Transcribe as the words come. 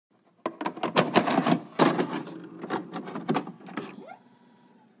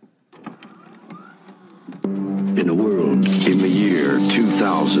In a world in the year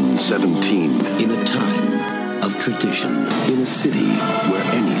 2017. In a time of tradition. In a city where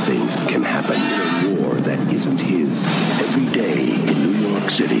anything can happen. In a war that isn't his. Every day in New York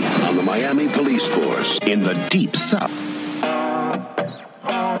City. On the Miami Police Force. In the Deep South.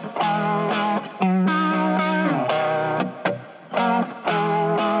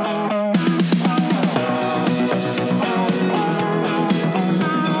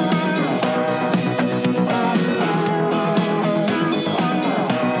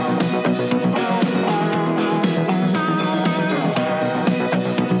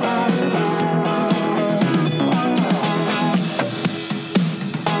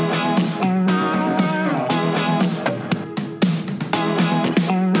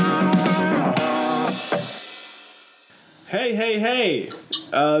 Hey,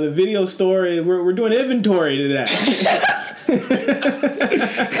 the video store, we're doing inventory today.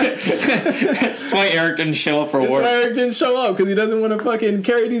 That's why Eric didn't show up for work. That's why Eric didn't show up, because he doesn't want to fucking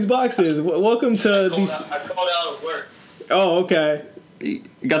carry these boxes. Welcome to these... I called out of work. Oh, okay. You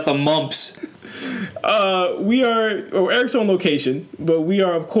got the mumps. Eric's on location, but we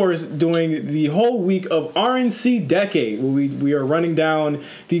are, of course, doing the whole week of RNC Decade, where we are running down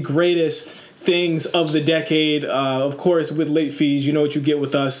the greatest things of the decade. Of course, with late fees, you know what you get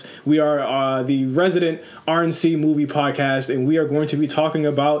with us. We are the resident RNC movie podcast, and we are going to be talking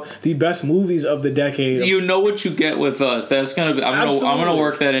about the best movies of the decade. You know what you get with us. That's gonna be. I'm gonna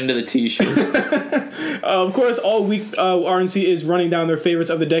work that into the t-shirt. Of course, all week RNC is running down their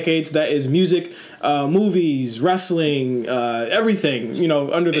favorites of the decades. That is music, movies, wrestling, everything,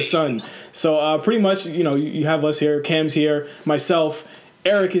 under the sun. So pretty much, you have us here. Cam's here. Myself.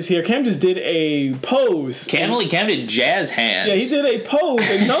 Eric is here. Cam just did a pose. Cam did jazz hands. Yeah, he did a pose,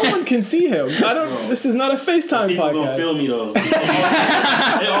 and no one can see him. This is not a FaceTime People podcast. gonna feel me though.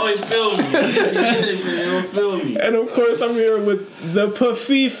 They always feel me. They don't feel me. And of course, I'm here with the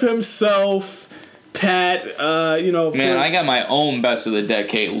Pafif himself, Pat. Man, I got my own best of the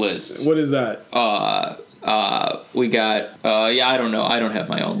decade lists. What is that? We got I don't know. I don't have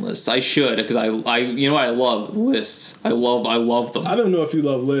my own lists. I should, because I love lists. I love them. I don't know if you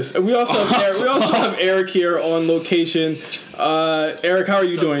love lists. And we also have Eric. We also have Eric here on location. Eric, how are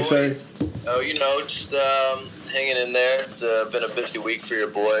you doing, sir? Oh, just hanging in there. It's been a busy week for your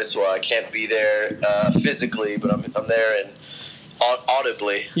boy, so I can't be there physically, but I'm there and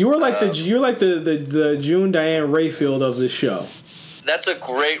audibly. You were like the June Diane Rayfield of this show. That's a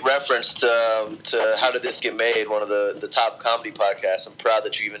great reference to How Did This Get Made, one of the top comedy podcasts. I'm proud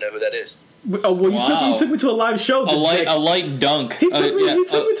that you even know who that is. Oh, well, you took me to a live show. A light dunk. He took me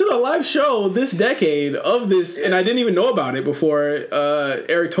to a live show this decade of this, and I didn't even know about it before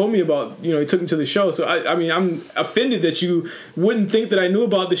Eric told me about. He took me to the show. So I'm offended that you wouldn't think that I knew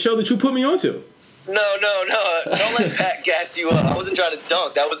about the show that you put me onto. No. Don't let Pat gas you up. I wasn't trying to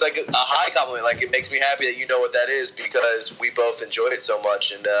dunk. That was like a high compliment. Like, it makes me happy that you know what that is, because we both enjoy it so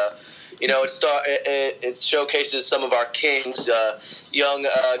much. And, it showcases some of our kings. Young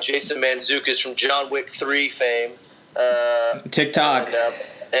Jason Mantzoukas from John Wick 3 fame. TikTok.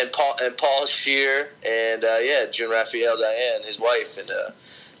 And Paul Scheer. And, June Raphael Diane, his wife. And,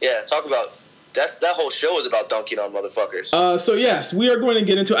 talk about... That whole show is about dunking on motherfuckers. So yes, we are going to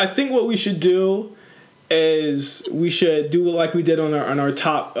get into it. I think what we should do is we should do like we did on our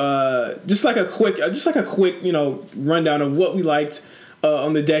top, just like a quick rundown of what we liked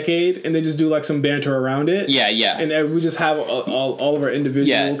on the decade, and then just do like some banter around it. Yeah. And we just have all of our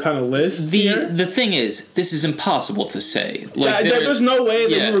individual kind of lists. The thing is, this is impossible to say. Like, there's no way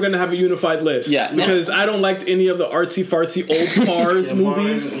that we were going to have a unified list. Yeah, because I don't like any of the artsy fartsy old Cars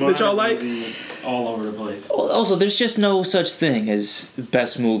movies that y'all like. All over the place. Also, there's just no such thing as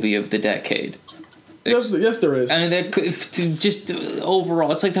best movie of the decade. Yes, there is. I mean, just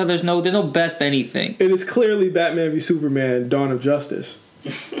overall, it's like how there's no best anything. It is clearly Batman v Superman: Dawn of Justice,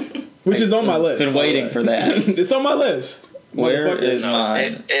 which is on my list. Been waiting for that. It's on my list. Where is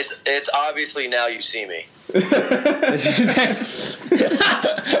mine? It's obviously Now You See Me.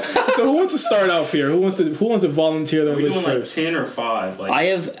 So who wants to start off here? Who wants to volunteer their list first? 10 or 5?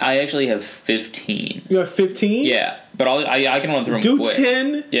 I actually have 15. You have 15? Yeah, but I can run through them Do quick.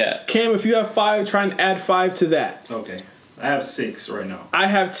 10. Yeah. Cam, if you have 5, try and add 5 to that. Okay. I have 6 right now. I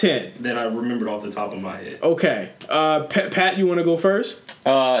have 10. That I remembered off the top of my head. Okay. Pat, you want to go first?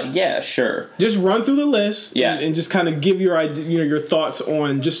 Yeah, sure. Just run through the list. Yeah. And just kind of give your idea, your thoughts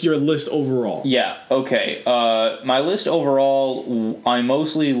on just your list overall. Yeah. Okay. My list overall, I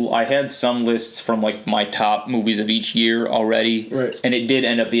had some lists from like my top movies of each year already. Right. And it did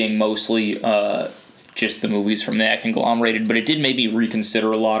end up being mostly just the movies from that conglomerated, but it did maybe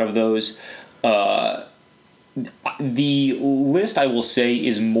reconsider a lot of those. the list, I will say,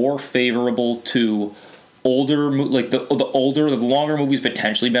 is more favorable to older, like the longer movies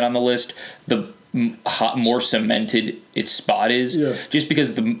potentially been on the list, the more cemented its spot is. Yeah. Just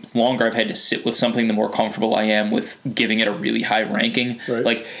because the longer I've had to sit with something, the more comfortable I am with giving it a really high ranking. Right.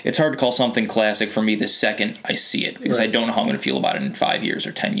 Like, it's hard to call something classic for me the second I see it, because I don't know how I'm going to feel about it in 5 years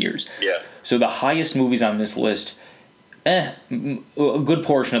or 10 years. Yeah. So the highest movies on this list, a good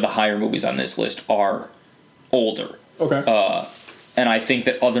portion of the higher movies on this list are older. Okay. And I think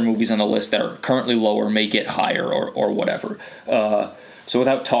that other movies on the list that are currently lower may get higher or whatever. So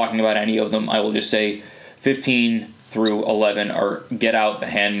without talking about any of them, I will just say 15 through 11 are Get Out, The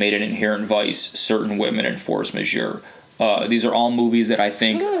Handmaiden, Inherent Vice, Certain Women, and Force Majeure. These are all movies that I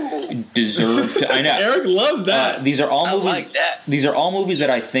think deserve to... I know. Eric loves that. These are all I movies. like that. These are all movies that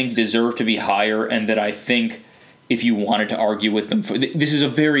I think deserve to be higher, and that I think if you wanted to argue with them, this is a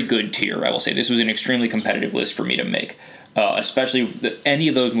very good tier. I will say this was an extremely competitive list for me to make. Especially if any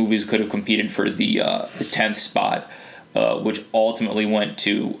of those movies could have competed for the 10th spot, which ultimately went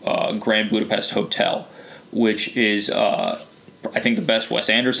to Grand Budapest Hotel, which is I think the best Wes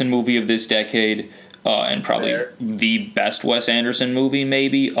Anderson movie of this decade. And probably Fair. the best Wes Anderson movie,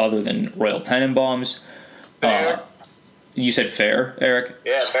 maybe, other than Royal Tenenbaums. Fair. You said fair, Eric?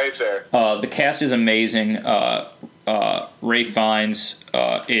 Yeah, very fair. The cast is amazing. Ray Fiennes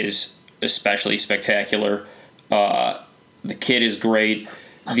is especially spectacular. The kid is great.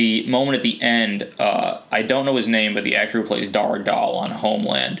 The moment at the end, I don't know his name, but the actor who plays Dar Dahl on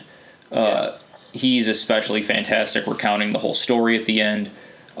Homeland, he's especially fantastic, recounting the whole story at the end.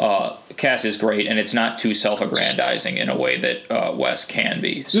 The cast is great, and it's not too self-aggrandizing in a way that Wes can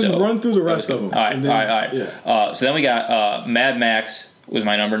be. Just run through the rest of them. All right. Yeah. So then we got Mad Max was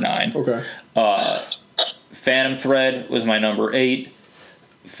my number 9. Okay. Phantom Thread was my number 8.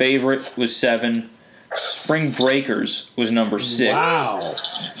 Favorite was 7. Spring Breakers was number 6.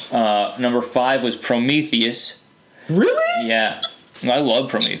 Wow. Number 5 was Prometheus. Really? Yeah. I love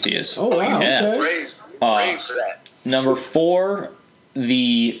Prometheus. Oh, wow. Yeah. Okay. Brave for that. Number 4,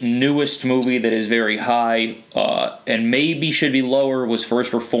 the newest movie that is very high and maybe should be lower was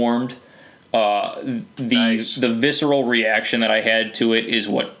First Reformed. Nice. The visceral reaction that I had to it is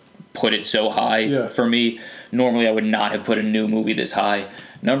what put it so high for me. Normally I would not have put a new movie this high.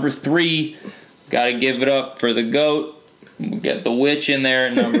 Number 3, gotta give it up for the GOAT. We'll get The Witch in there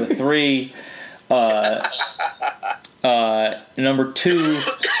at number 3. Number 2,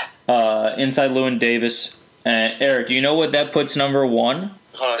 Inside Llewyn Davis. Eric, do you know what that puts number 1?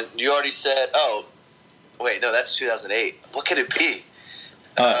 Hold on, you already said. Oh, wait, no, that's 2008. What could it be?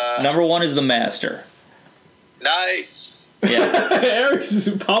 Number 1 is The Master. Nice. Yeah, Eric's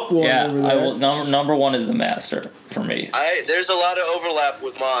just popcorn yeah. over there. I will. Number 1 is The Master for me. There's a lot of overlap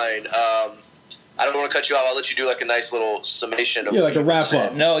with mine. I don't want to cut you off. I'll let you do like a nice little summation. Of like a wrap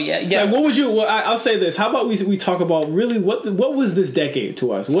up. No, yeah. Like, what would you? Well, I'll say this. How about we talk about really what was this decade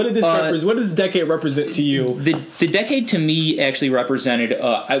to us? What did this represent? What does this decade represent to you? The decade to me actually represented.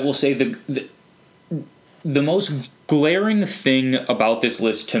 I will say the most glaring thing about this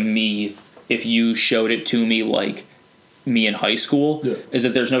list to me, if you showed it to me like me in high school, is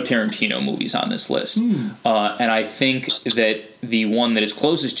that there's no Tarantino movies on this list. And I think that the one that is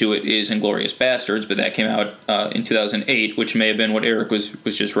closest to it is Inglourious Bastards, but that came out in 2008, which may have been what Eric was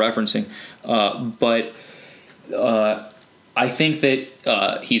just referencing. But I think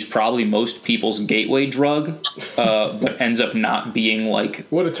that he's probably most people's gateway drug, but ends up not being like...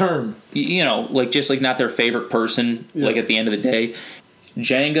 What a term. Like just like not their favorite person, like at the end of the day.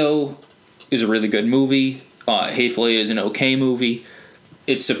 Django is a really good movie. Hateful Eight is an okay movie.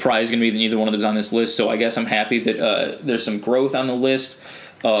 It's surprising to me that neither one of them is on this list, so I guess I'm happy that there's some growth on the list.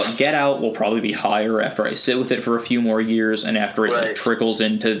 Get Out will probably be higher after I sit with it for a few more years and after it like, trickles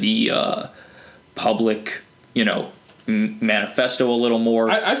into the public, manifesto a little more.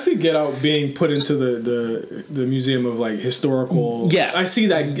 I see Get Out being put into the museum of like historical. Yeah, I see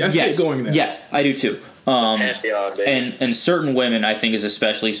that. I see it going there. Yes, I do too. And Certain Women, I think, is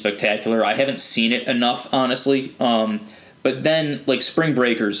especially spectacular. I haven't seen it enough, honestly. But then, like, Spring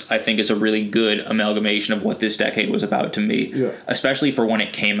Breakers, I think, is a really good amalgamation of what this decade was about to me. Especially for when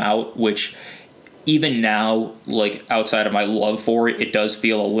it came out, which even now, like, outside of my love for it, it does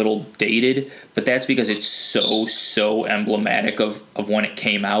feel a little dated. But that's because it's so emblematic of when it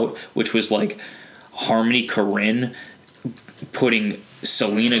came out, which was, like, Harmony Korine putting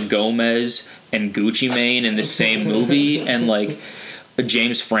Selena Gomez and Gucci Mane in the same movie, and like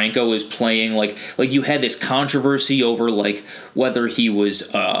James Franco is playing like you had this controversy over like whether he was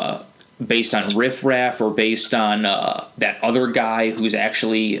based on Riff Raff or based on that other guy who's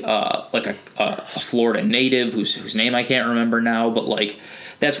actually like a Florida native whose name I can't remember now, but like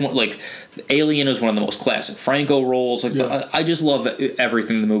that's one, like Alien is one of the most classic Franco roles. Like I just love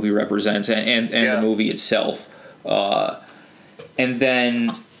everything the movie represents and the movie itself. And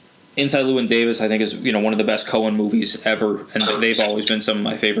then Inside Llewyn Davis, I think, is one of the best Coen movies ever, and they've always been some of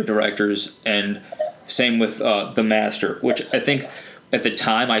my favorite directors. And same with The Master, which I think at the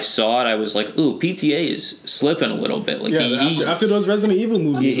time I saw it, I was like, "Ooh, PTA is slipping a little bit." Like after those Resident Evil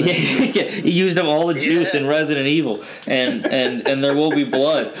movies, he used up all the juice in Resident Evil, and There Will Be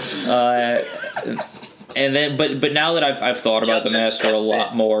Blood. And then, but now that I've thought about The Master a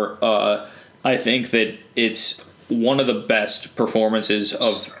lot more, I think that it's one of the best performances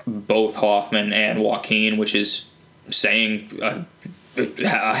of both Hoffman and Joaquin, which is saying a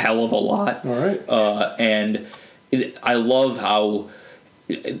hell of a lot. All right. And I love how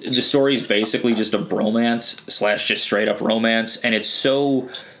the story is basically just a bromance / just straight up romance, and it's so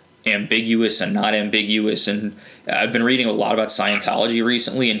ambiguous and not ambiguous. And I've been reading a lot about Scientology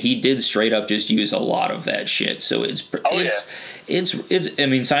recently, and he did straight up just use a lot of that shit. So it's I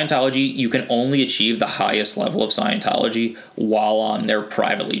mean, Scientology, you can only achieve the highest level of Scientology while on their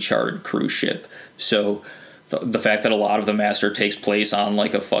privately chartered cruise ship. So the fact that a lot of The Master takes place on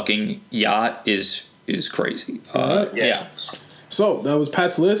like a fucking yacht is crazy. Yeah. So that was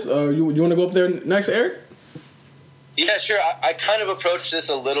Pat's list. You want to go up there next, Eric? Yeah, sure. I kind of approached this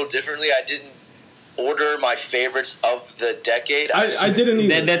a little differently. I didn't order my favorites of the decade. I didn't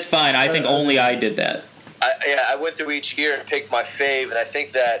either. That's fine. I think only I did that. I went through each year and picked my fave, and I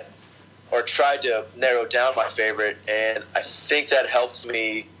think that, or tried to narrow down my favorite, and I think that helped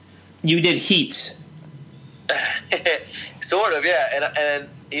me. You did Heats. Sort of, yeah. And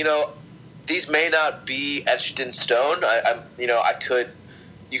these may not be etched in stone.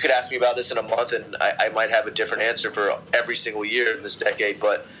 You could ask me about this in a month, and I might have a different answer for every single year in this decade.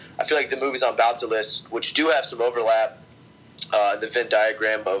 But I feel like the movies I'm about to list, which do have some overlap, the Venn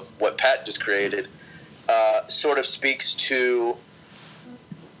diagram of what Pat just created, sort of speaks to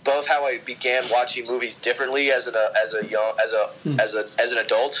both how I began watching movies differently as an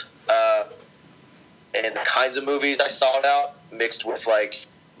adult, and the kinds of movies I sought out, mixed with like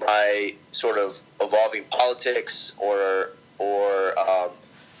my sort of evolving politics or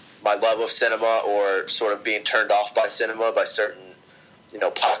my love of cinema, or sort of being turned off by cinema by certain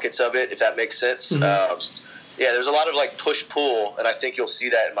pockets of it, if that makes sense. Mm-hmm. There's a lot of like push-pull, and I think you'll see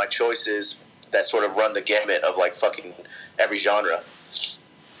that in my choices that sort of run the gamut of like fucking every genre.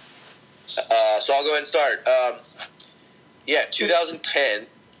 So I'll go ahead and start. 2010.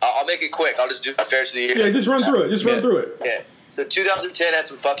 I'll make it quick. I'll just do my favorites of the year. Yeah, just run through it. Run through it. Yeah. So 2010 had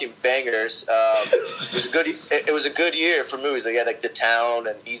some fucking bangers. It was a good year for movies. Like, like The Town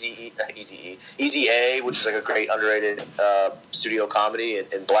and Easy A, which is like a great underrated studio comedy,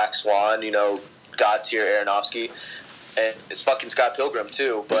 and Black Swan. God tier Aronofsky, and it's fucking Scott Pilgrim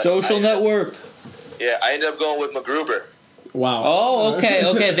too. But Social Network. Yeah, I ended up going with MacGruber. Wow. Oh,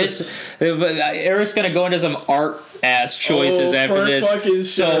 okay. This Eric's gonna go into some art ass choices after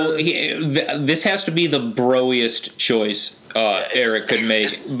this. So this has to be the broiest choice Eric could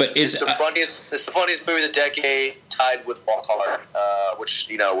make. But it's the funniest movie of the decade, tied with Walk Hard, which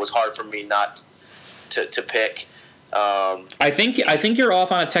was hard for me not to pick. I think you're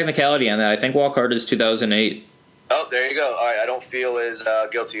off on a technicality on that. I think Walk Hard is 2008. Oh, there you go. All right, I don't feel as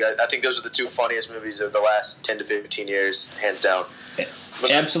guilty. I think those are the two funniest movies of the last 10 to 15 years, hands down.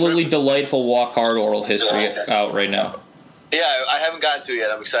 Absolutely delightful Walk Hard oral history out right now. Yeah, I haven't gotten to it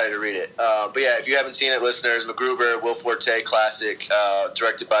yet. I'm excited to read it. But yeah, if you haven't seen it, listeners, MacGruber, Will Forte classic,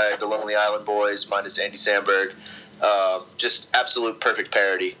 directed by the Lonely Island Boys, minus Andy Samberg. Just absolute perfect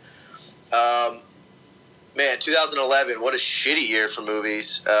parody. Man, 2011, what a shitty year for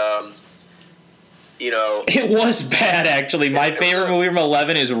movies. It was bad, actually. My favorite movie from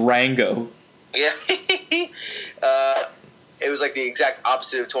 11 is Rango. Yeah. It was like the exact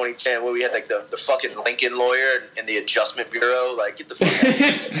opposite of 2010, where we had like the fucking Lincoln lawyer and the Adjustment Bureau. Like, get the fuck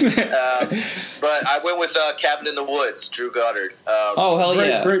out. But I went with Cabin in the Woods, Drew Goddard. Oh, hell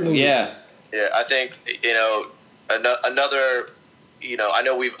yeah. Great movie. Yeah, I think, another... I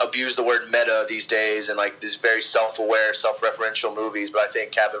know we've abused the word meta these days, and like these very self-aware, self-referential movies, but I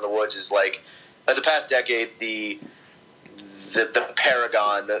think Cabin in the Woods is like, the past decade, the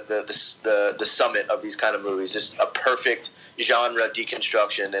paragon, the summit of these kind of movies. Just a perfect genre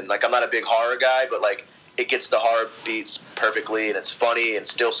deconstruction. And like, I'm not a big horror guy, but like, it gets the horror beats perfectly, and it's funny and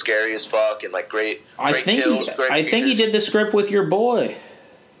still scary as fuck, and like great kills. I think he did the script with your boy.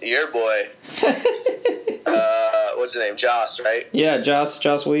 Your boy. Was name? Joss, right? Yeah,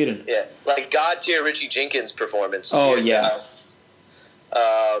 Joss Whedon. Yeah, like God tier Richie Jenkins performance. Oh yeah.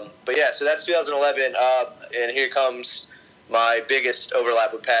 But yeah, so that's 2011, and here comes my biggest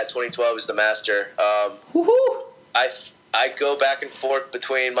overlap with Pat. 2012 is The Master. Woohoo! I go back and forth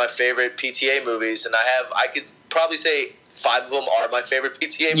between my favorite PTA movies, and I could probably say 5 of them are my favorite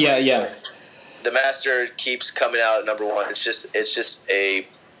PTA movies. Yeah. The Master keeps coming out at number 1. It's just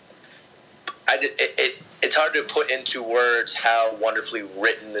it's hard to put into words how wonderfully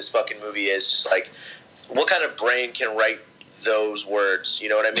written this fucking movie is. Just like, what kind of brain can write those words? You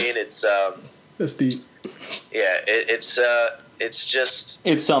know what I mean? It's That's deep. Yeah, it's just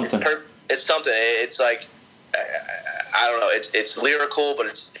it's something. It's something. It's like, I don't know. It's lyrical, but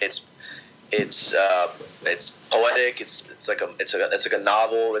it's poetic. It's like a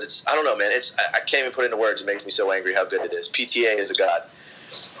novel. It's, I don't know, man. I can't even put it into words. It makes me so angry how good it is. PTA is a god.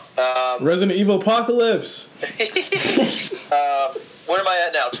 Resident Evil Apocalypse. Where am I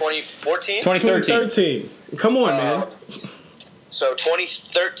at now? 2014? 2013. Come on, man. So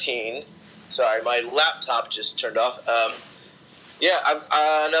 2013. Sorry, my laptop just turned off.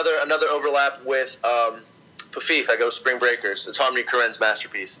 Another overlap with Pafif. I go Spring Breakers. It's Harmony Korine's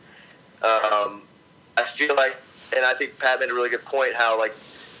masterpiece. I feel like, and I think Pat made a really good point, how like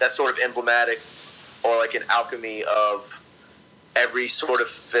that's sort of emblematic, or like an alchemy of every sort of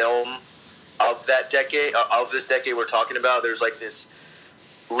film of that decade, of this decade we're talking about. There's like this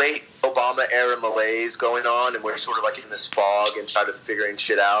late Obama era malaise going on, and we're sort of like in this fog and trying to figuring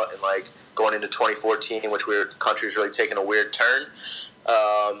shit out, and like going into 2014, which country's really taking a weird turn.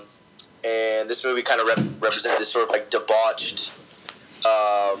 And this movie kind of represented this sort of like debauched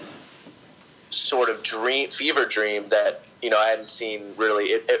sort of fever dream that, you know, I hadn't seen really.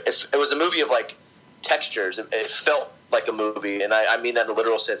 It was a movie of like textures. It felt like a movie, and I mean that in the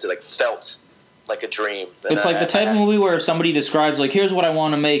literal sense. It like felt like a dream. It's like the type of movie where if somebody describes like, here's what I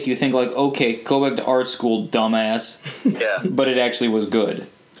want to make, you think like, okay, go back to art school, dumbass. Yeah. But it actually was good.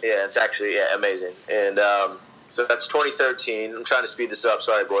 Yeah, it's actually amazing. And so that's 2013. I'm trying to speed this up.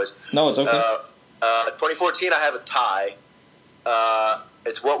 Sorry, boys. No, it's okay. 2014, I have a tie.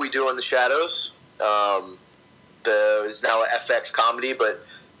 It's What We Do in the Shadows. It's now an FX comedy, but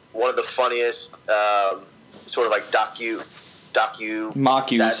one of the funniest sort of like docu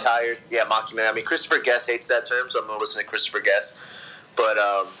satires. Yeah, mockumentary. I mean, Christopher Guest hates that term, so I'm going to listen to Christopher Guest. But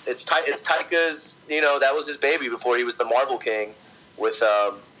it's Taika's, you know, that was his baby before he was the Marvel King with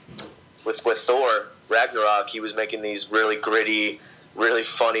Thor Ragnarok. He was making these really gritty, really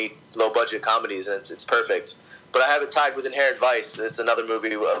funny, low-budget comedies, and it's perfect. But I have it tied with Inherent Vice. It's another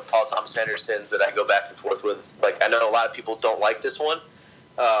movie of Paul Thomas Anderson's that I go back and forth with. Like, I know a lot of people don't like this one.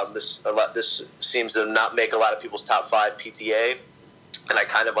 This seems to not make a lot of people's top 5 PTA, and I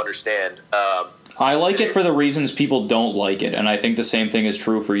kind of understand. I like it for the reasons people don't like it, and I think the same thing is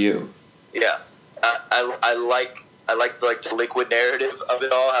true for you. Yeah, I like the liquid narrative of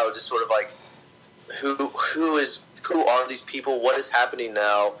it all. How it's just sort of like, who are these people? What is happening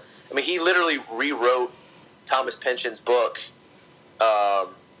now? I mean, he literally rewrote Thomas Pynchon's book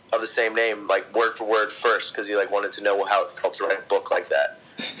of the same name, like word for word first, because he like wanted to know how it felt to write a book like that,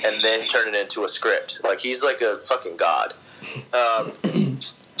 and then turn it into a script. Like, he's like a fucking god.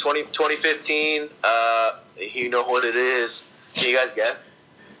 2015, you know what it is? Can you guys guess?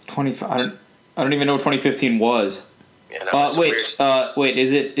 I don't even know what 2015 was. Yeah, no, wait,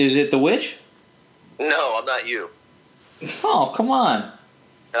 is it The Witch? No, I'm not you. Oh, come on.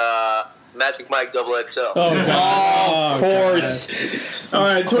 Magic Mike XXL. Oh, God. Of course. All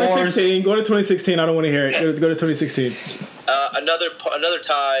right, 2016. Go to 2016. I don't want to hear it. Go to 2016. Another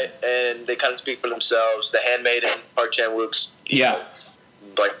tie, and they kind of speak for themselves. The Handmaiden, Park Chan-wook's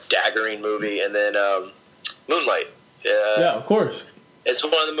like daggering movie, and then Moonlight. Yeah, of course. It's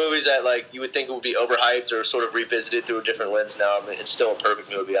one of the movies that like you would think it would be overhyped or sort of revisited through a different lens now. I mean, it's still a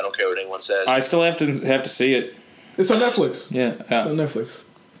perfect movie. I don't care what anyone says. I still have to see it. It's on Netflix. Yeah. It's on Netflix.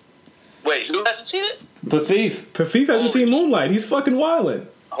 Wait, who hasn't seen it? Pafif hasn't seen Moonlight. He's fucking wildin'.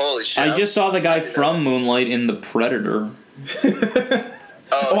 Holy shit. I just saw the guy from Moonlight in The Predator.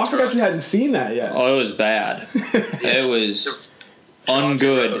 Oh, I forgot you hadn't seen that yet. Oh, it was bad. It was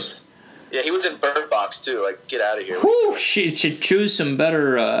ungood. Yeah, he was in Bird Box too. Like, get out of here. Whew, she should choose some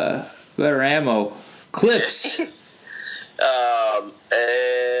better ammo. Clips.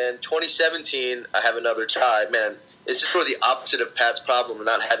 And 2017, I have another tie. Man, it's just sort of the opposite of Pat's problem of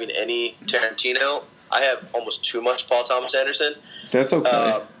not having any Tarantino. I have almost too much Paul Thomas Anderson. That's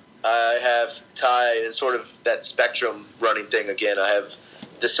okay. I have tie and sort of that spectrum running thing again. I have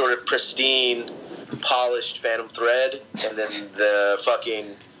this sort of pristine, polished Phantom Thread, and then the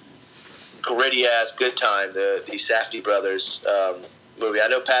fucking gritty ass Good Time, the Safdie brothers movie. I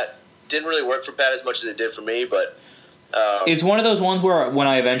know Pat didn't really work for Pat as much as it did for me, but it's one of those ones where when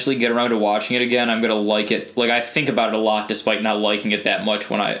I eventually get around to watching it again, I'm gonna like it. Like, I think about it a lot, despite not liking it that much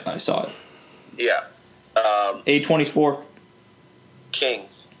when I saw it. Yeah. A24. King.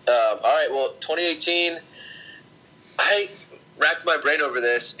 All right. Well, 2018. I racked my brain over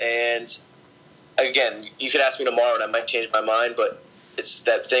this, and again, you could ask me tomorrow, and I might change my mind. But it's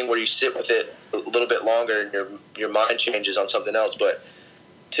that thing where you sit with it a little bit longer, and your mind changes on something else. But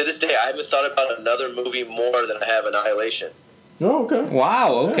to this day, I haven't thought about another movie more than I have Annihilation. Oh, okay.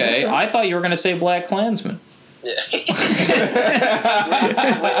 Wow. Okay. Yeah. I thought you were gonna say Black Klansman. Yeah.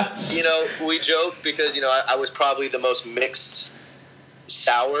 We joke because I was probably the most mixed,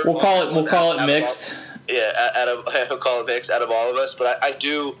 sour. We'll call it mixed. We'll call it mixed out of all of us. But I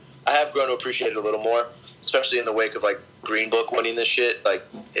have grown to appreciate it a little more, especially in the wake of like Green Book winning this shit. Like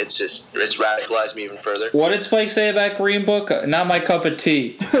it's radicalized me even further. What did Spike say about Green Book? Not my cup of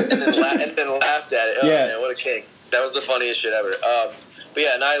tea. and then laughed at it. Oh, yeah. Man, what a king! That was the funniest shit ever. But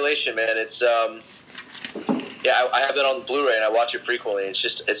yeah, Annihilation, man. It's I have it on Blu-ray and I watch it frequently. It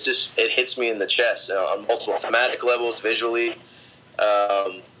hits me in the chest on multiple thematic levels, visually.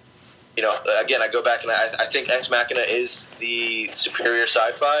 Again, I go back and I think Ex Machina is the superior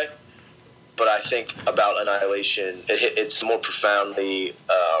sci-fi, but I think about Annihilation, it's a more profoundly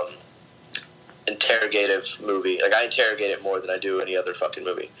interrogative movie. Like, I interrogate it more than I do any other fucking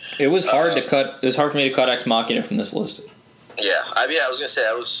movie. It was hard to cut. It was hard for me to cut Ex Machina from this list. Yeah, I was gonna say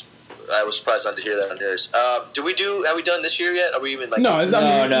I was surprised not to hear that on yours. Have we done this year yet? Are we even like? No, it's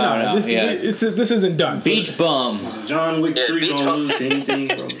not. No. This isn't done. Beach Bums. John Wick 3 gonna lose to anything,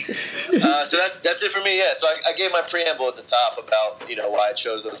 bro. So that's it for me. Yeah. So I gave my preamble at the top about why I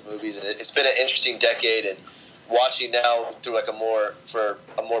chose those movies, and it's been an interesting decade. And watching now through like a more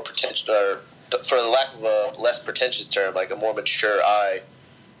pretentious, or for the lack of a less pretentious term, like a more mature eye,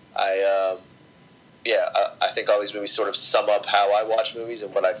 I think all these movies sort of sum up how I watch movies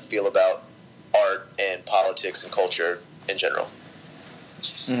and what I feel about art and politics and culture in general.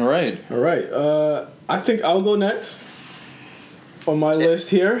 All right. I think I'll go next on my list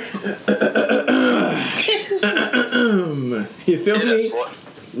here. You feel me?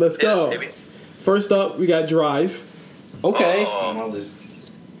 Let's go. Maybe. First up, we got Drive. Okay. It's on my list.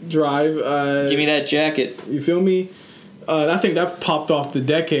 Drive. Give me that jacket. You feel me? I think that popped off the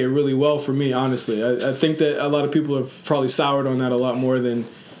decade really well for me, honestly. I think that a lot of people have probably soured on that a lot more than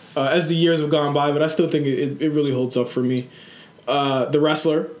as the years have gone by, but I still think it really holds up for me. The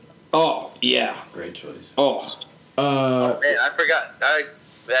Wrestler. Oh, yeah. Great choice. Oh. Man, I forgot.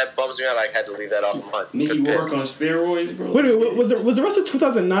 That bums me out. I had to leave that off of mine. Mickey Rourke on steroids, bro. Wait a minute, was The Wrestler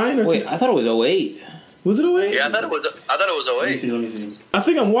 2009 or Wait, I thought it was 08. was it 08? Yeah, I thought it was 08. Let me see. I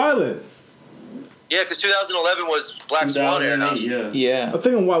think I'm wildin'. Yeah, because 2011 was Black Swan era. 2008, Yeah. I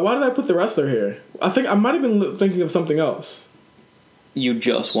think I'm why did I put The Wrestler here? I think I might have been thinking of something else. You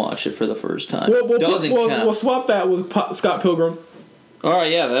just watched it for the first time. We'll swap that with Scott Pilgrim. All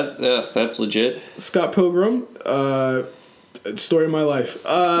right, yeah, that's legit. Scott Pilgrim, story of my life.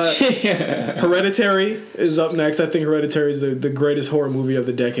 Hereditary is up next. I think Hereditary is the greatest horror movie of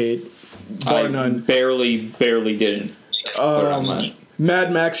the decade, bar none. barely didn't. put it on mine.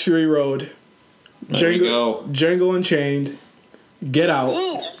 Mad Max Fury Road. There you go. Django Unchained. Get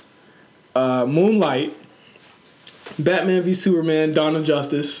Out. Moonlight. Batman v Superman. Dawn of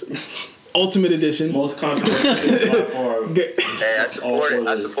Justice. Ultimate Edition. Most controversial by far. Hey, I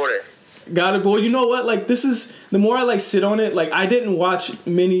support it. Got it, boy. You know what? Like, this is the more I sit on it. Like, I didn't watch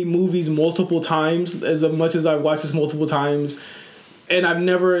many movies multiple times as much as I've watched this multiple times, and I've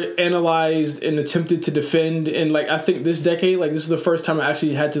never analyzed and attempted to defend. And I think this decade, this is the first time I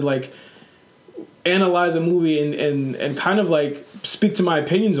actually had to analyze a movie and kind of speak to my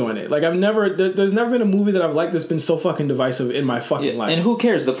opinions on it. There's never been a movie that I've liked that's been so fucking divisive in my fucking life. And who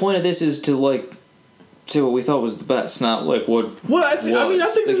cares? The point of this is to say what we thought was the best, not what. Well, I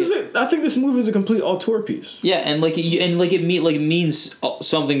think this is it. I think this movie is a complete auteur piece. Yeah, and it means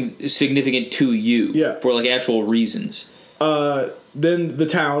something significant to you. Yeah. For actual reasons. Then The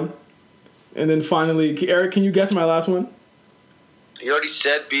Town, and then finally, Eric, can you guess my last one? You already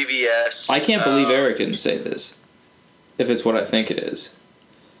said BVS. I can't believe Eric didn't say this. If it's what I think it is.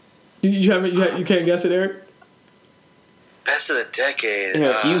 You haven't. You can't guess it, Eric. Best of the decade.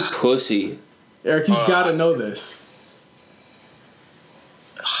 Eric, you pussy. Eric, you gotta know this.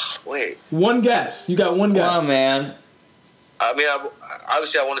 Wait. One guess. You got one guess. Come on, man. I mean,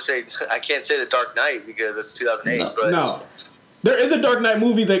 obviously, I want to say I can't say The Dark Knight because it's 2008. No. But No. There is a Dark Knight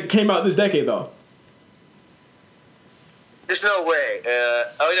movie that came out this decade, though. There's no way.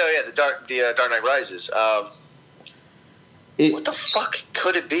 The Dark Knight Rises. What the fuck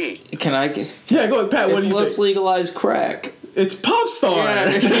could it be? Can I get? Yeah, go ahead, Pat. What do you Let's think? legalize crack. It's Pop Star.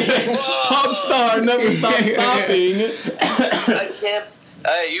 Yeah. Pop Star never stops stopping. I can't.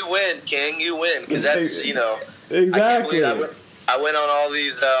 You win, King. You win, because that's Exactly. I went on all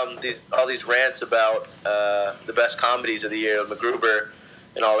these rants about the best comedies of the year, MacGruber,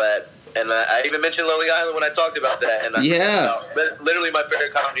 and all that. And I even mentioned Lonely Island when I talked about that. And literally my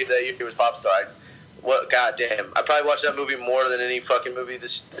favorite comedy of that year was Pop Star. God damn. I probably watched that movie more than any fucking movie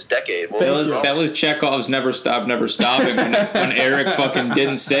this decade. That was Chekhov's Never Stop, Never Stopping. When Eric fucking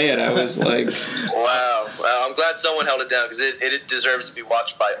didn't say it, I was like... Wow. I'm glad someone held it down, because it deserves to be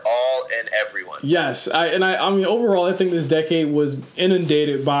watched by all and everyone. Yes. I mean, overall, I think this decade was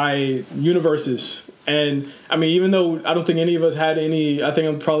inundated by universes. And, I mean, even though I don't think any of us had any... I think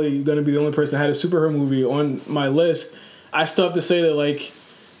I'm probably going to be the only person that had a superhero movie on my list. I still have to say that, like,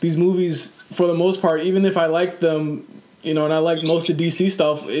 these movies... For the most part, even if I like them, and I like most of DC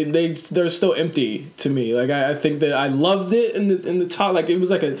stuff, they're still empty to me. Like I think that I loved it in the top, like it was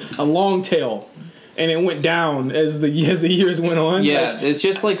like a long tail, and it went down as the years went on. Yeah, like, it's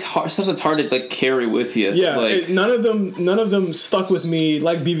just like stuff that's hard to like carry with you. Yeah, like, none of them stuck with me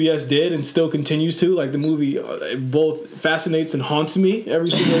like BVS did, and still continues to. Like the movie, both fascinates and haunts me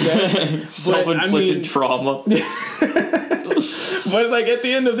every single day. Self-inflicted trauma. But like at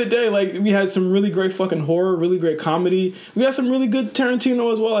the end of the day, like we had some really great fucking horror, really great comedy. We had some really good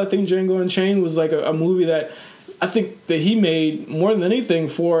Tarantino as well. I think Django Unchained was like a movie that I think that he made more than anything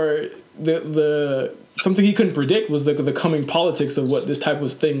for the something he couldn't predict was the coming politics of what this type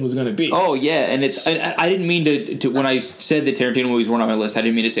of thing was going to be. Oh yeah, and I didn't mean to when I said that Tarantino movies weren't on my list. I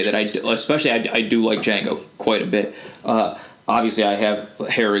didn't mean to say that I do like Django quite a bit. Obviously, I have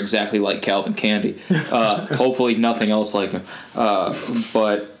hair exactly like Calvin Candy. Hopefully, nothing else like him.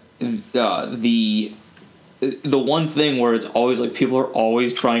 But the one thing where it's always like people are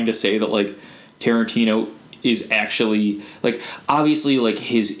always trying to say that like Tarantino is actually like obviously like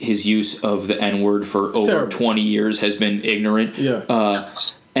his use of the N-word for over terrible. 20 years has been ignorant. Yeah.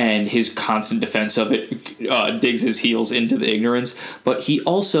 And his constant defense of it digs his heels into the ignorance. But he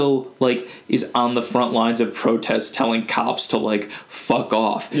also like is on the front lines of protests telling cops to like fuck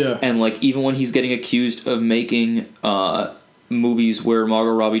off. Yeah. And like even when he's getting accused of making movies where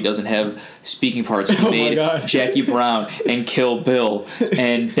Margot Robbie doesn't have speaking parts, he made Jackie Brown and Kill Bill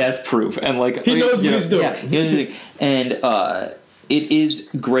and Death Proof. And like he knows what he's doing. Yeah, he knows what he's doing. And it is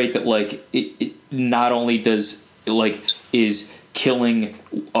great that like it not only does like is killing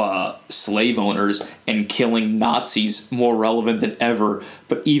slave owners and killing Nazis more relevant than ever,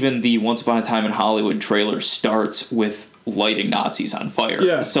 but even the Once Upon a Time in Hollywood trailer starts with lighting Nazis on fire.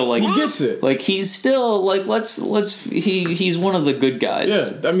 Yeah, so like he gets it. Like he's still like he's one of the good guys.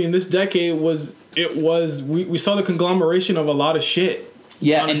 Yeah, I mean this decade we saw the conglomeration of a lot of shit.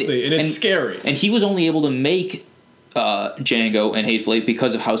 Yeah, honestly, and it's scary. And he was only able to make Django and Hateful Eight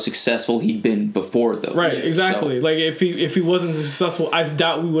because of how successful he'd been before those. Right, exactly. So. Like if he wasn't successful, I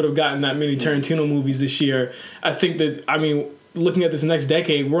doubt we would have gotten that many Tarantino movies this year. I think that looking at this next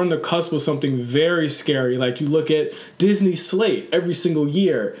decade, we're on the cusp of something very scary. Like you look at Disney's slate every single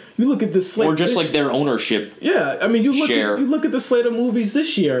year. You look at the slate, or just like their ownership. Yeah, I mean you share. look at the slate of movies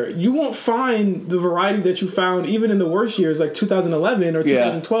this year. You won't find the variety that you found even in the worst years, like 2011 or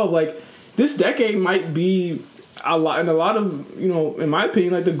 2012. Like this decade might be a lot of, in my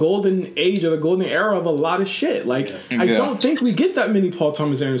opinion, like the golden age or the golden era of a lot of shit. Like I don't think we get that many Paul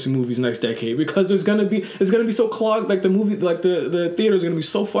Thomas Anderson movies next decade because it's gonna be so clogged. Like the movie, like the theater is gonna be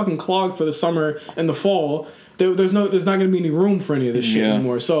so fucking clogged for the summer and the fall. There's not gonna be any room for any of this shit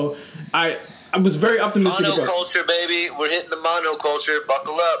anymore. So I was very optimistic. Monoculture, baby. We're hitting the monoculture.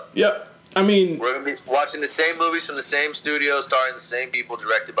 Buckle up. Yep. I mean, we're gonna be watching the same movies from the same studio, starring the same people,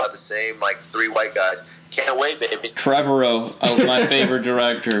 directed by the same three white guys. Can't wait, baby. Trevorrow, my favorite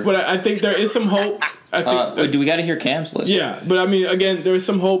director. But I think there is some hope. Do we got to hear Cam's list? Yeah, but I mean, again, there is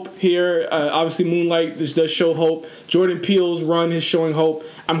some hope here. Obviously, Moonlight does show hope. Jordan Peele's run is showing hope.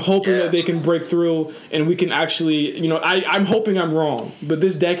 I'm hoping that they can break through and we can actually, I'm hoping I'm wrong. But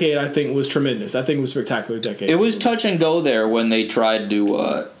this decade, I think, was tremendous. I think it was a spectacular decade. It was touch and go there when they tried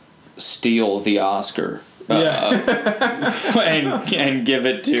to steal the Oscar. And give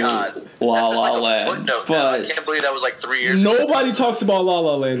it to La La Land. But I can't believe that was 3 years ago. Nobody talks about La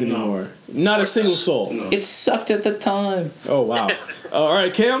La Land anymore. Not a single soul. No. It sucked at the time. Oh, wow. All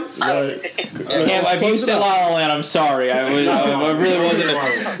right, Cam? Cam, if you said La La Land, I'm sorry. I really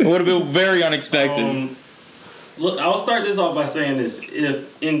wasn't. It would have been very unexpected. Look, I'll start this off by saying this.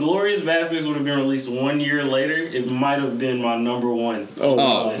 If Inglourious Basterds would have been released 1 year later, it might have been my number one.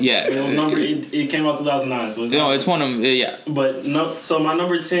 Yeah. It came out 2009. So it's one of them. Yeah. But no, so my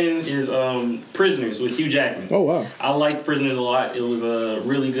number 10 is Prisoners with Hugh Jackman. Oh wow. I like Prisoners a lot. It was a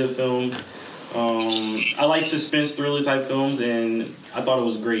really good film. I like suspense thriller type films, and I thought it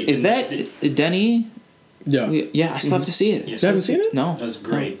was great. Is that Denny? Yeah. Yeah, I still have to see it. Yeah, You haven't seen it? No. That's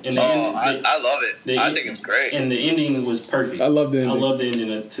great. And I love it. I think it's great. And the ending was perfect. I love the ending. I love the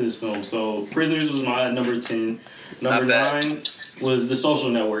ending to this film. So Prisoners was my number 10. Number 9 was The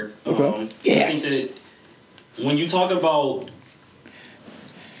Social Network. Okay. Yes. I think that when you talk about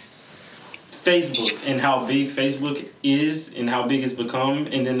Facebook and how big Facebook is and how big it's become,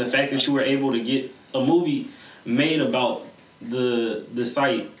 and then the fact that you were able to get a movie made about the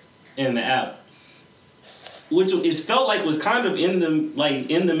site and the app, which it felt like was kind of in the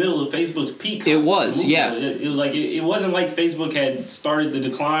middle of Facebook's peak. It was, yeah. It was like it wasn't like Facebook had started the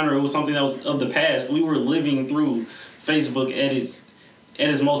decline or it was something that was of the past. We were living through Facebook at its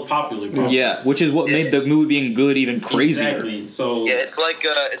most popular part. Yeah, which is what made the movie being good even crazier. Exactly. So yeah, it's like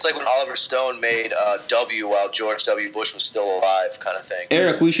when Oliver Stone made W while George W. Bush was still alive, kind of thing.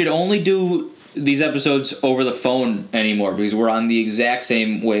 Eric, we should only do these episodes over the phone anymore because we're on the exact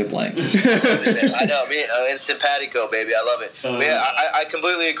same wavelength. I know, it's simpatico, baby. I love it. I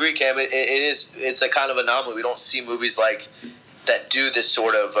completely agree, Cam. It's a kind of anomaly. We don't see movies like that do this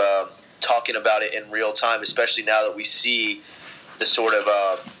sort of talking about it in real time, especially now that we see the sort of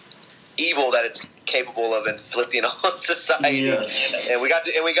evil that it's capable of inflicting on society. Yeah. And we got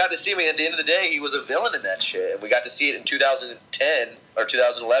to see him. At the end of the day, he was a villain in that shit. And we got to see it in 2010 or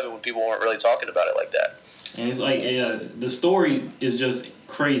 2011 when people weren't really talking about it like that. And it's like, the story is just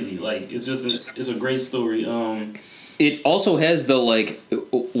crazy. Like, it's a great story. It also has the, like,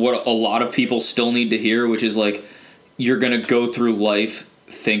 what a lot of people still need to hear, which is, like, you're going to go through life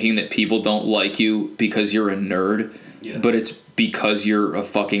thinking that people don't like you because you're a nerd, but it's because you're a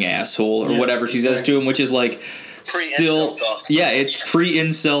fucking asshole or whatever she says to him, which is, like, still... Yeah, it's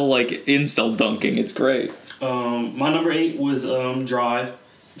pre-incel, like, incel dunking. It's great. My number 8 was Drive.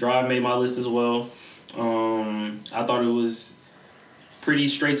 Drive made my list as well. I thought it was pretty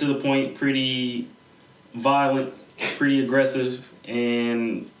straight to the point, pretty violent, pretty aggressive,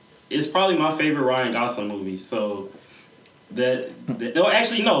 and it's probably my favorite Ryan Gosling movie. So I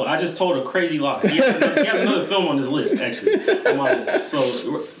just told a crazy lie. He has another film on his list, actually, on my list.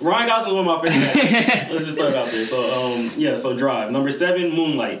 So Ryan Gosling was my favorite actor. Let's just throw it out there. So so Drive. Number 7,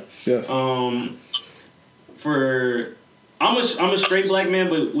 Moonlight. Yes. I'm a straight black man,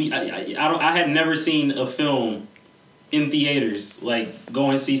 but I had never seen a film in theaters, like go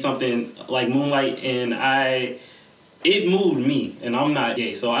and see something like Moonlight, and it moved me, and I'm not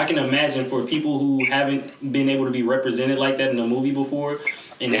gay, so I can imagine for people who haven't been able to be represented like that in a movie before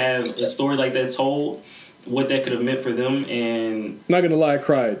and have a story like that told, what that could have meant for them. And not gonna lie, I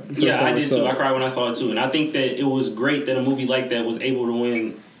cried. I did too. I cried when I saw it too, and I think that it was great that a movie like that was able to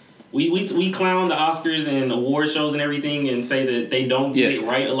win. We clown the Oscars and award shows and everything and say that they don't get it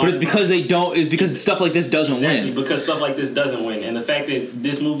right a lot. But it's because they don't. It's because stuff like this doesn't win. Because stuff like this doesn't win, and the fact that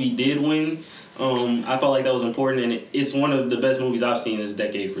this movie did win, I felt like that was important, and it's one of the best movies I've seen this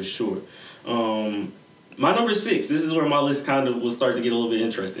decade for sure. My number 6. This is where my list kind of will start to get a little bit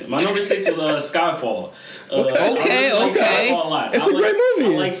interesting. My number 6 was Skyfall. Okay. Skyfall a lot. It's a great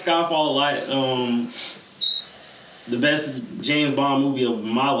movie. I like Skyfall a lot. The best James Bond movie of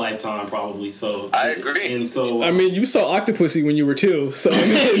my lifetime, probably. So I agree. And so I mean, you saw Octopussy when you were 2, so I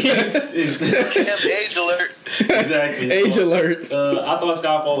mean, age alert. Exactly. Age alert. I thought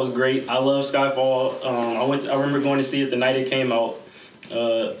Skyfall was great. I love Skyfall. I remember going to see it the night it came out.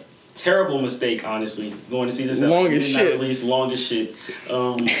 Terrible mistake, honestly. Going to see this long as shit. Release, long as shit.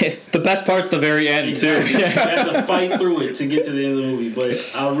 The best part's the very end, exactly. too. You have to fight through it to get to the end of the movie.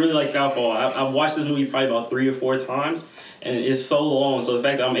 But I really like Skyfall. I've watched this movie probably about 3 or 4 times, and it's so long. So the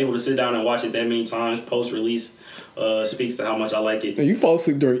fact that I'm able to sit down and watch it that many times post-release speaks to how much I like it. And you fall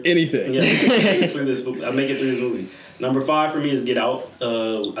asleep during anything. Yeah, I make it through this movie. Number 5 for me is Get Out.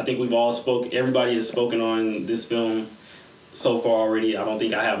 I think everybody has spoken on this film so far already. I don't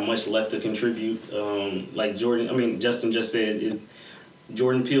think I have much left to contribute. Like Justin just said,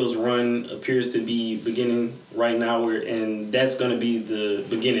 Jordan Peele's run appears to be beginning right now, and that's going to be the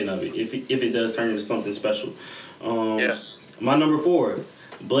beginning of it if it does turn into something special. My number 4,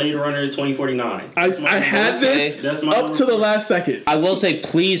 Blade Runner 2049. I had this that's my up to the last second. I will say,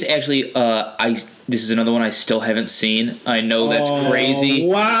 please, actually, This is another one I still haven't seen. I know that's crazy.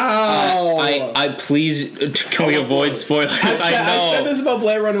 Wow. I please, can we avoid spoilers? I said this about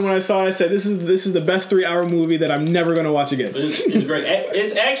Blade Runner when I saw it. I said this is the best 3-hour movie that I'm never gonna watch again. It's great.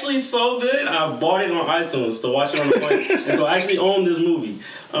 It's actually so good. I bought it on iTunes to watch it on the plane, and so I actually own this movie.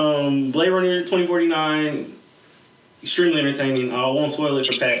 Blade Runner 2049. Extremely entertaining. I won't spoil it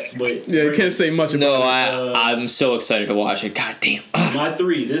for Pat, but yeah, you can't say much about it. I'm so excited to watch it. God damn. My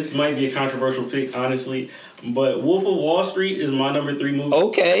 3. This might be a controversial pick, honestly, but Wolf of Wall Street is my number 3 movie.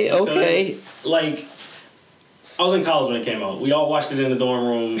 Okay. Like, I was in college when it came out. We all watched it in the dorm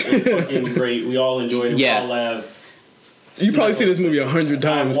room. It was fucking great. We all enjoyed it. We all laughed. You probably seen this movie 100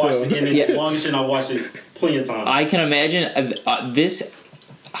 times. I watched it, and it's longest, and I watched it plenty of times. I can imagine this.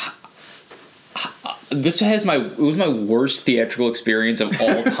 It was my worst theatrical experience of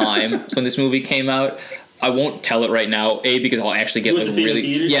all time when this movie came out. I won't tell it right now, because I'll actually get I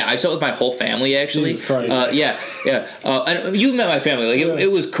saw it with my whole family actually. Jesus Christ. And you met my family, it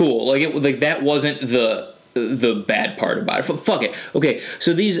was cool. That wasn't the bad part about it. Fuck it. Okay,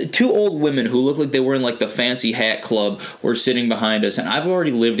 so these 2 old women who look like they were in the fancy hat club were sitting behind us, and I've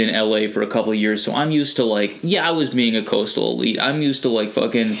already lived in LA for a couple of years, so I'm used to I was being a coastal elite. I'm used to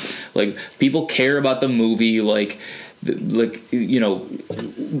fucking people care about the movie, blah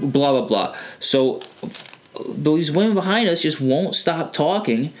blah blah. So these women behind us just won't stop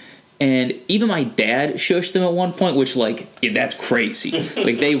talking. And even my dad shushed them at one point, which, that's crazy.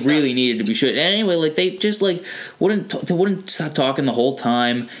 They really needed to be shushed. And anyway, they just, wouldn't stop talking the whole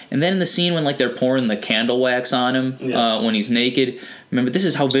time. And then in the scene when, they're pouring the candle wax on him when he's naked. Remember, this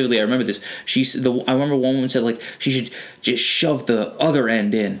is how vividly I remember this. I remember one woman said, she should just shove the other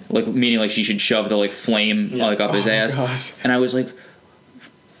end in. Meaning, she should shove the, flame, up his ass. Gosh. And I was like,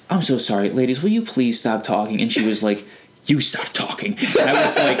 I'm so sorry, ladies, will you please stop talking? And she was like, you stop talking. And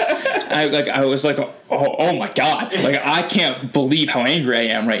I was like, oh my God. I can't believe how angry I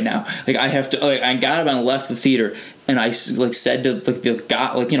am right now. I have to, I got up and left the theater, and I said to the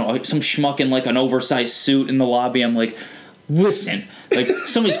guy, some schmuck in an oversized suit in the lobby, I'm like, listen,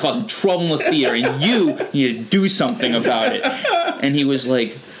 somebody's causing trouble in the theater, and you need to do something about it. And he was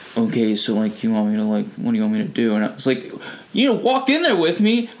like, okay, so you want me to what do you want me to do? And I was like, walk in there with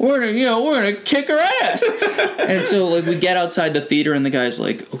me. We're gonna kick her ass. And so we get outside the theater, and the guy's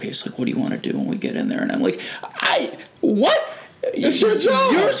like, okay, so what do you want to do when we get in there? And I'm like, what? It's your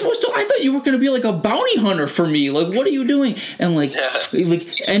job. You're supposed to. I thought you were gonna be a bounty hunter for me. What are you doing? And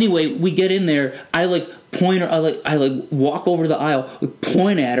anyway, we get in there. I point her. I walk over to the aisle,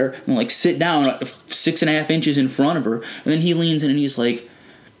 point at her, and sit down 6.5 inches in front of her. And then he leans in and he's like,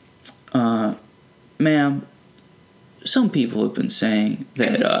 ma'am, some people have been saying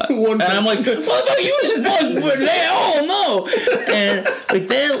that, and I'm like, well, you just they all know. And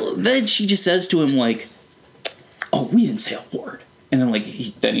then she just says to him, oh, we didn't say a word. And then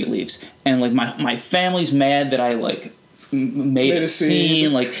then he leaves. And my family's mad that I made a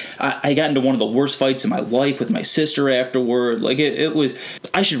scene. I got into one of the worst fights in my life with my sister afterward. It was.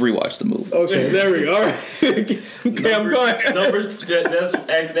 I should rewatch the movie. Okay, there we go. All right. Okay, I'm going.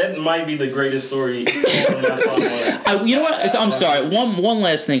 That might be the greatest story. You know what? I'm sorry. One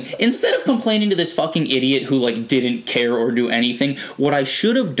last thing. Instead of complaining to this fucking idiot who didn't care or do anything, what I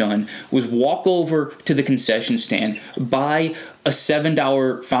should have done was walk over to the concession stand, buy a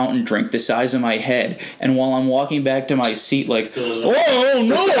 $7 fountain drink the size of my head, and while I'm walking back to my seat, oh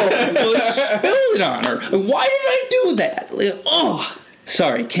no, spilled it on her. Why did I do that?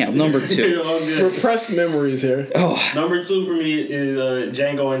 Sorry, Cam. Number 2. Repressed memories here. Number 2 for me is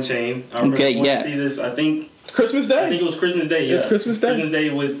Django Unchained. I remember to see this. I think Christmas Day. I think it was Christmas Day. Yeah, it's Christmas Day. Christmas Day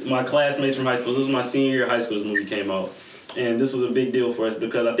with my classmates from high school. This was my senior year of high school. This movie came out. And this was a big deal for us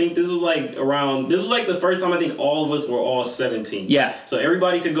because I think this was the first time I think all of us were all 17. Yeah. So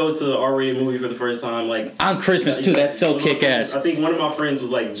everybody could go to an R-rated movie for the first time. On Christmas too. That's so kick-ass. I think one of my friends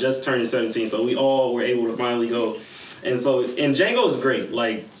was just turning 17, so we all were able to finally go. And Django is great.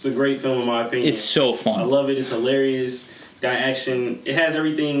 It's a great film in my opinion. It's so fun. I love it. It's hilarious. It's got action. It has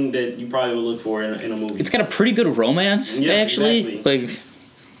everything that you probably would look for in a movie. It's got a pretty good romance, actually. Exactly.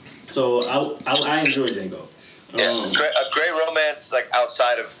 So I enjoy Django. Yeah, a great romance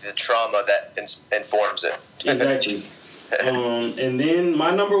outside of the trauma that informs it. Exactly. And then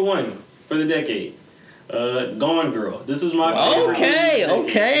my number 1 for the decade, Gone Girl. This is my favorite.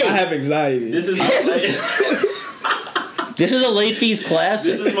 Okay. I have anxiety. This is This is a late fees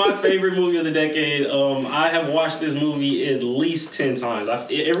classic. This is my favorite movie of the decade. I have watched this movie at least 10 times.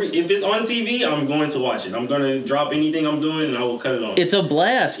 If it's on TV, I'm going to watch it. I'm going to drop anything I'm doing and I will cut it on. It's a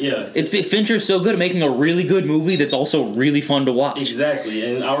blast. Yeah. Fincher's so good at making a really good movie that's also really fun to watch. Exactly.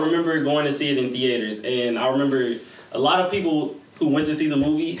 And I remember going to see it in theaters. And I remember a lot of people who went to see the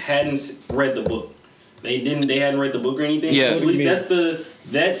movie hadn't read the book. They hadn't read the book or anything. Yeah. So at least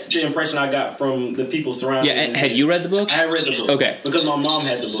that's the impression I got from the people surrounding me. Yeah, and had you read the book? I had read the book. Okay. Because my mom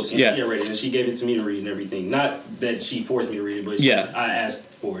had the book and Yeah. she had read it and she gave it to me to read and everything. Not that she forced me to read it, but Yeah. I asked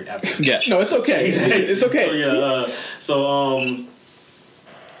for it after. Yeah. No, it's okay. It's okay.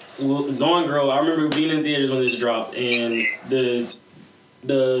 Gone Girl, I remember being in theaters when this dropped and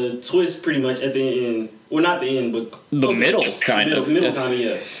the twist pretty much at the end, well not the end, but The middle, kind of.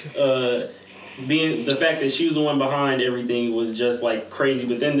 Being the fact that she was the one behind everything was just like crazy.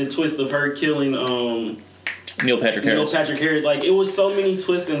 But then the twist of her killing Neil Patrick Harris. Like it was so many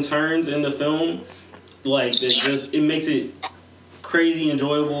twists and turns in the film, like that it makes it crazy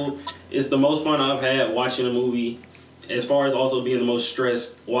enjoyable. It's the most fun I've had watching a movie, as far as also being the most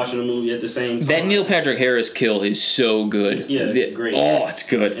stressed watching a movie at the same time. That Neil Patrick Harris kill is so good. It's great. Oh, it's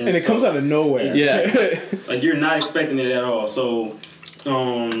good. And it comes out of nowhere. Yeah. Like you're not expecting it at all. So,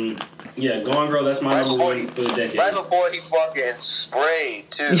 Gone Girl, that's my number one for the decade. Right before he fucking sprayed,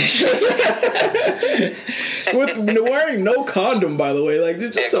 too. With wearing no condom, by the way. Like,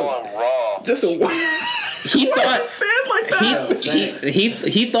 they're just going raw. Just a... He thought say it like that?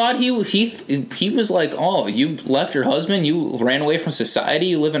 he thought he was like, oh, you left your husband, you ran away from society,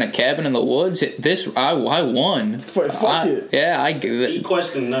 you live in a cabin in the woods. I won. Fuck it. Yeah, he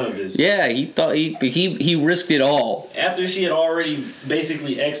questioned none of this. Yeah, he thought he risked it all. After she had already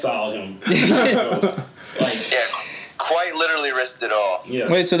basically exiled him. Quite literally risked it all. Yeah.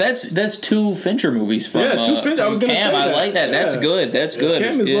 Wait, so that's two Fincher movies from two Fincher. I was gonna Cam. say that. I like that. Yeah. That's good. That's good.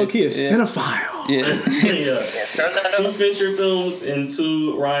 Cam is low-key a cinephile. Yeah. Two Fincher films and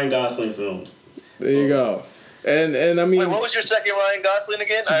two Ryan Gosling films. There you go. And I mean... Wait, what was your second Ryan Gosling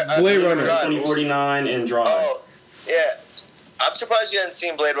again? Blade Runner. 2049 and Drive. Oh, yeah. I'm surprised you hadn't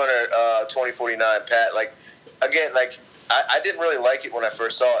seen Blade Runner 2049, Pat. Like, again, like, I didn't really like it when I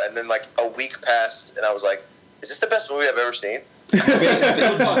first saw it, and then, like, a week passed, and I was like, is this the best movie I've ever seen?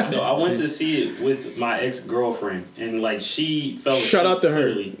 I went to see it with my ex-girlfriend, and like she fell asleep. Shout out to her.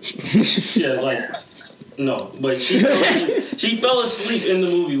 Yeah, like no, but she fell asleep in the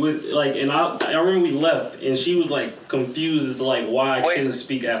movie with like, and I remember we left, and she was like confused as to like why I couldn't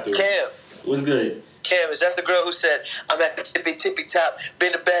speak afterwards. Cam, what's good? Cam, is that the girl who said, I'm at the tippy top,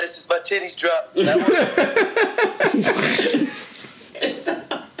 been the baddest since my titties dropped? That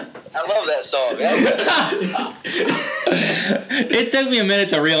one? I love that song. It took me a minute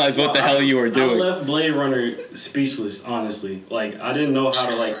to realize what the hell you were doing. I left Blade Runner speechless, honestly. Like, I didn't know how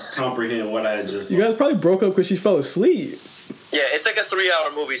to, like, comprehend what I had just saw. You guys probably broke up because she fell asleep. Yeah, it's like a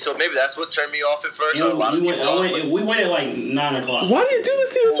 3-hour movie, so maybe that's what turned me off at first. We went at, like, 9 o'clock. Why do you do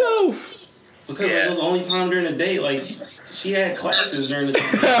this to yourself? Because it was the only time during the day, like, she had classes during the day.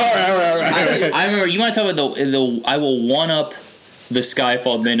 All right. I remember, you want to talk about the I will one-up the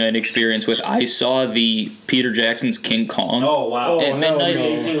Skyfall Midnight experience with, I saw the Peter Jackson's King Kong. Oh, wow. At midnight. No.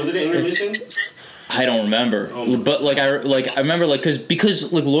 Was it an intermission? I don't remember, but I remember because I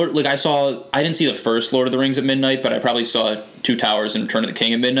didn't see the first Lord of the Rings at midnight, but I probably saw Two Towers and Return of the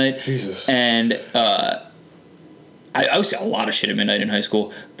King at midnight. Jesus. And I saw a lot of shit at midnight in high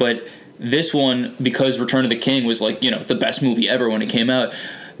school, but this one, because Return of the King was like, the best movie ever when it came out.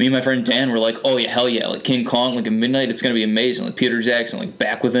 Me and my friend Dan were like, oh yeah, hell yeah, like King Kong, like at midnight, it's gonna be amazing. Like Peter Jackson, like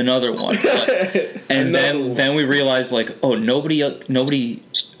back with another one. And then we realized like, oh, nobody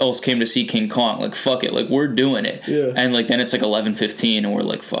else came to see King Kong. Like fuck it, like we're doing it. Yeah. And like then it's like 11:15, and we're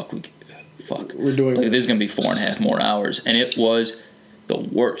like, fuck, we're doing like, this is gonna be 4.5 more hours, and it was the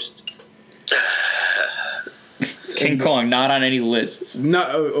worst. King Kong not on any lists.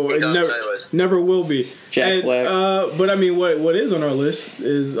 Never will be. Jack Black. But I mean, what is on our list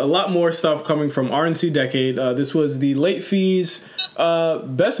is a lot more stuff coming from RNC Decade. This was the late fees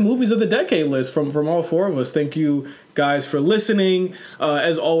best movies of the decade list from all four of us. Thank you guys for listening.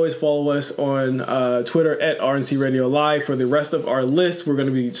 As always, follow us on Twitter at RNC Radio Live for the rest of our list. We're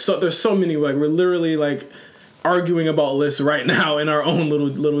gonna be there's so many, like we're literally like arguing about lists right now in our own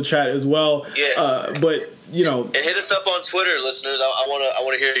little chat as well. Yeah. But and hit us up on Twitter, listeners. I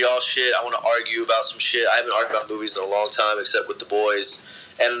want to hear y'all shit. I want to argue about some shit. I haven't argued about movies in a long time, except with the boys.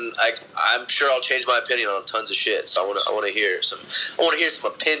 And I'm sure I'll change my opinion on tons of shit. So I want to hear some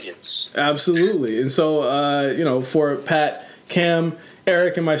opinions. Absolutely. And so for Pat, Cam,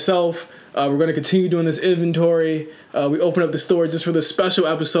 Eric, and myself, We're going to continue doing this inventory. We open up the store just for this special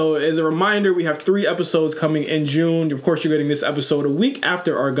episode. As a reminder, we have 3 episodes coming in June. Of course, you're getting this episode a week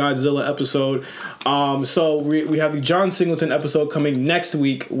after our Godzilla episode. So we have the John Singleton episode coming next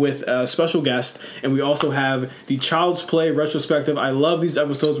week with a special guest. And we also have the Child's Play retrospective. I love these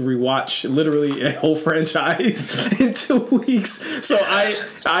episodes where we watch literally a whole franchise in 2 weeks. So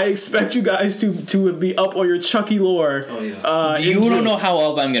I expect you guys to be up on your Chucky lore. Oh, yeah. You don't know how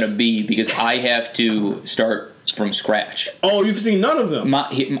up I'm going to be because I have to start from scratch. Oh, you've seen none of them?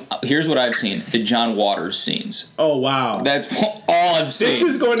 Here's what I've seen. The John Waters scenes. Oh, wow. That's all I've seen. This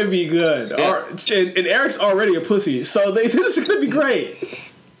is going to be good. Yeah. And Eric's already a pussy, so this is going to be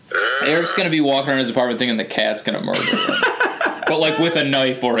great. Eric's going to be walking around his apartment thinking the cat's going to murder him. But like with a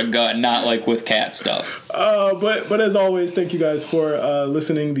knife or a gun, not like with cat stuff. But as always, thank you guys for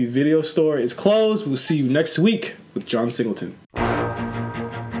listening. The video store is closed. We'll see you next week with John Singleton.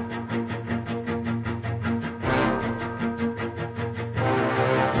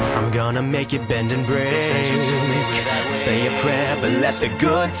 I'm gonna make it bend and break. Say a prayer, but let the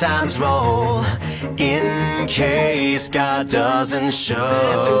good times roll. In case God doesn't show.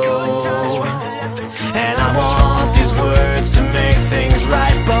 And I want these words to make things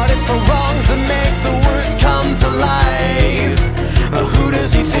right, but it's the wrongs that make the words come to life. Who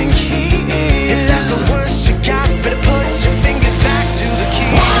does he think he is? If that's the worst you got, better put your fingers back to the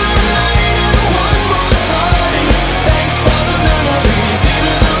key. One night and one more time. Thanks for the memories,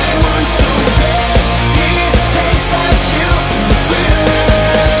 even though they weren't so bad. It tastes like you, sweeter.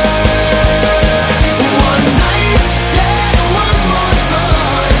 One night, yeah, one more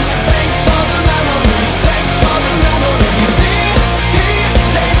time. Thanks for the memories, thanks for the memories. It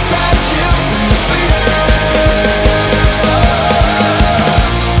tastes like you, sweeter.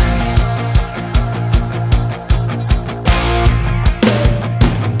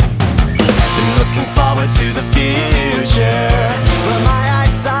 Forward to the future, where my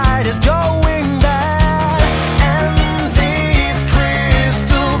eyesight is going bad, and this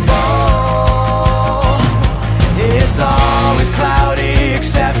crystal ball, it's always cloudy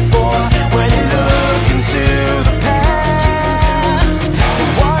except for when you look into the past.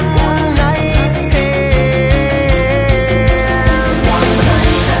 One night stand, one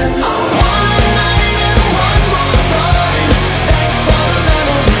night stand, one night and one more time. Thanks for the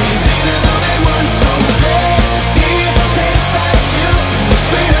memories, even though they weren't so bad. It tastes like you,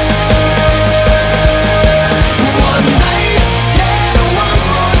 sweeter. One night, yeah, one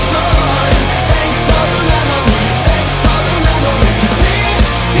more time. Thanks for the memories, thanks for the memories.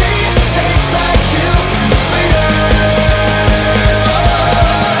 It tastes like you, sweeter.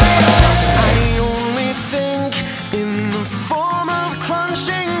 I only think in the form of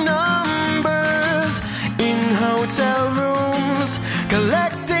crunching numbers in hotel rooms,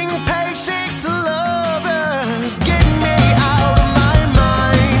 collecting